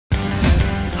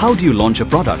How do you launch a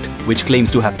product which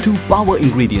claims to have 2 power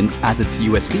ingredients as its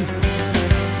USP?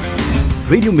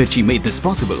 Radio Mirchi made this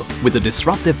possible with a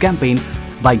disruptive campaign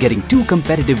by getting 2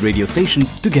 competitive radio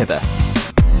stations together.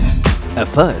 A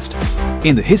first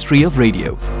in the history of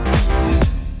radio.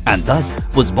 And thus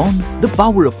was born the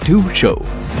Power of 2 show.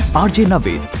 RJ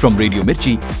Naved from Radio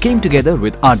Mirchi came together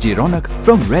with RJ Ronak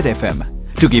from Red FM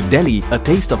to give Delhi a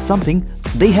taste of something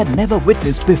they had never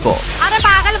witnessed before. अरे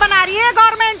पागल बना रही है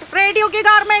government, radio की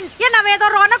government. ये नवेद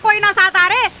और रौनक कोई ना साथ आ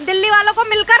रहे, दिल्ली वालों को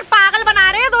मिलकर पागल बना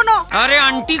रहे हैं दोनों। अरे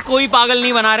आंटी कोई पागल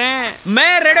नहीं बना रहे हैं।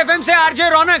 मैं रेड एफएम से आरजे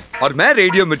रौनक और मैं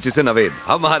रेडियो मिर्ची से नवेद।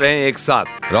 हम आ रहे हैं एक साथ।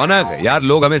 रौनक यार,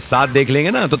 लोग हमें साथ देख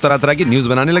लेंगे ना तो तरह तरह की न्यूज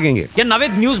बनाने लगेंगे। ये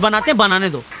नवेद न्यूज बनाने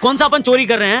दो। कौन सा अपन चोरी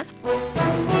कर रहे हैं?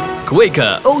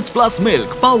 Quaker Oats Plus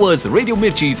Milk powers Radio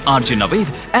Mirchi's RJ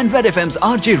Naved and Red FM's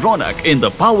RJ Ronak in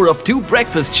the Power of 2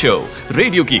 breakfast show.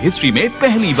 Radio की हिस्ट्री में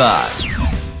पहली बार.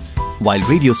 While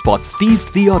radio spots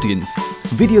teased the audience,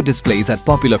 video displays at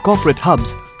popular corporate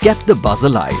hubs kept the buzz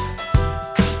alive.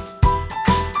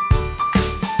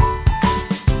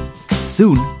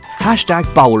 Soon, hashtag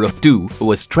Power of 2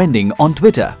 was trending on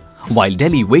Twitter, while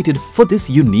Delhi waited for this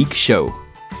unique show.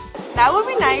 That would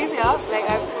be nice, yeah. Like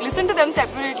I've listened to them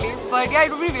separately, but yeah,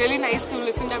 it would be really nice to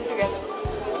listen to them together.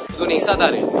 तो नहीं साथ आ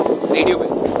रहे radio पे.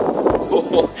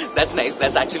 Oh, that's nice.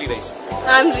 That's actually nice.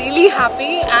 I'm really happy.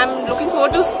 I'm looking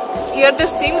forward to hear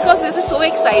this thing because this is so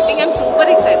exciting. I'm super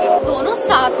excited. दोनों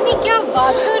साथ में क्या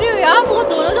बात कर रहे हो यार? वो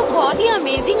दोनों तो बहुत ही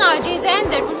amazing RJs हैं,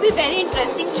 and that would be very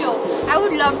interesting show. I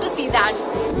would love to see that.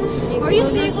 What do you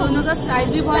say? दोनों का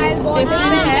स्टाइल भी बहुत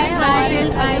डिफरेंट है,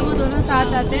 स्टाइल आए वो दोनों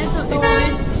साथ आते हैं तो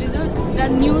a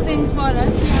new thing for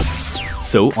us.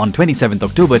 So, on 27th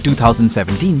October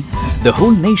 2017, the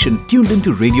whole nation tuned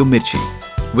into Radio Mirchi,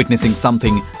 witnessing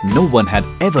something no one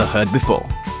had ever heard before.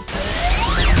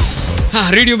 हाँ,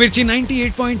 रेडियो मिर्ची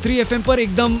 98.3 एफएम पर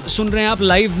एकदम सुन रहे हैं आप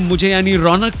लाइव मुझे यानी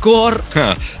रौनक को और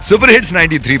सुपर हिट्स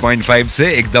 93.5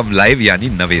 से एकदम लाइव यानी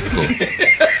नवेद को।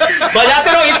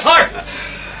 बजाते रहो, it's hot.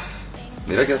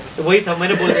 मेरा क्या? वही था,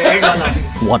 मैंने बोल दिया एंड वाला।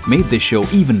 What made this show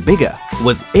even bigger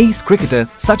was ace cricketer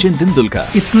Sachin Tendulkar.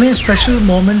 इतने special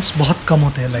moments बहुत कम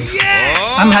होते हैं life.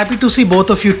 I'm happy to see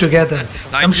both of you together.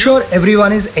 I'm sure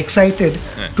everyone is excited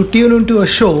to tune into a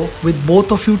show with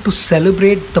both of you to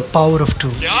celebrate the power of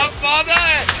 2. क्या बात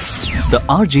है? The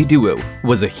RJ duo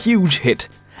was a huge hit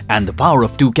and the Power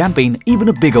of 2 campaign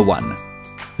even a bigger one.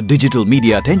 The digital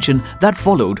media attention that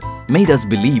followed made us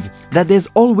believe that there's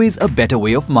always a better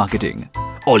way of marketing.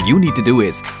 All you need to do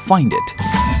is find it.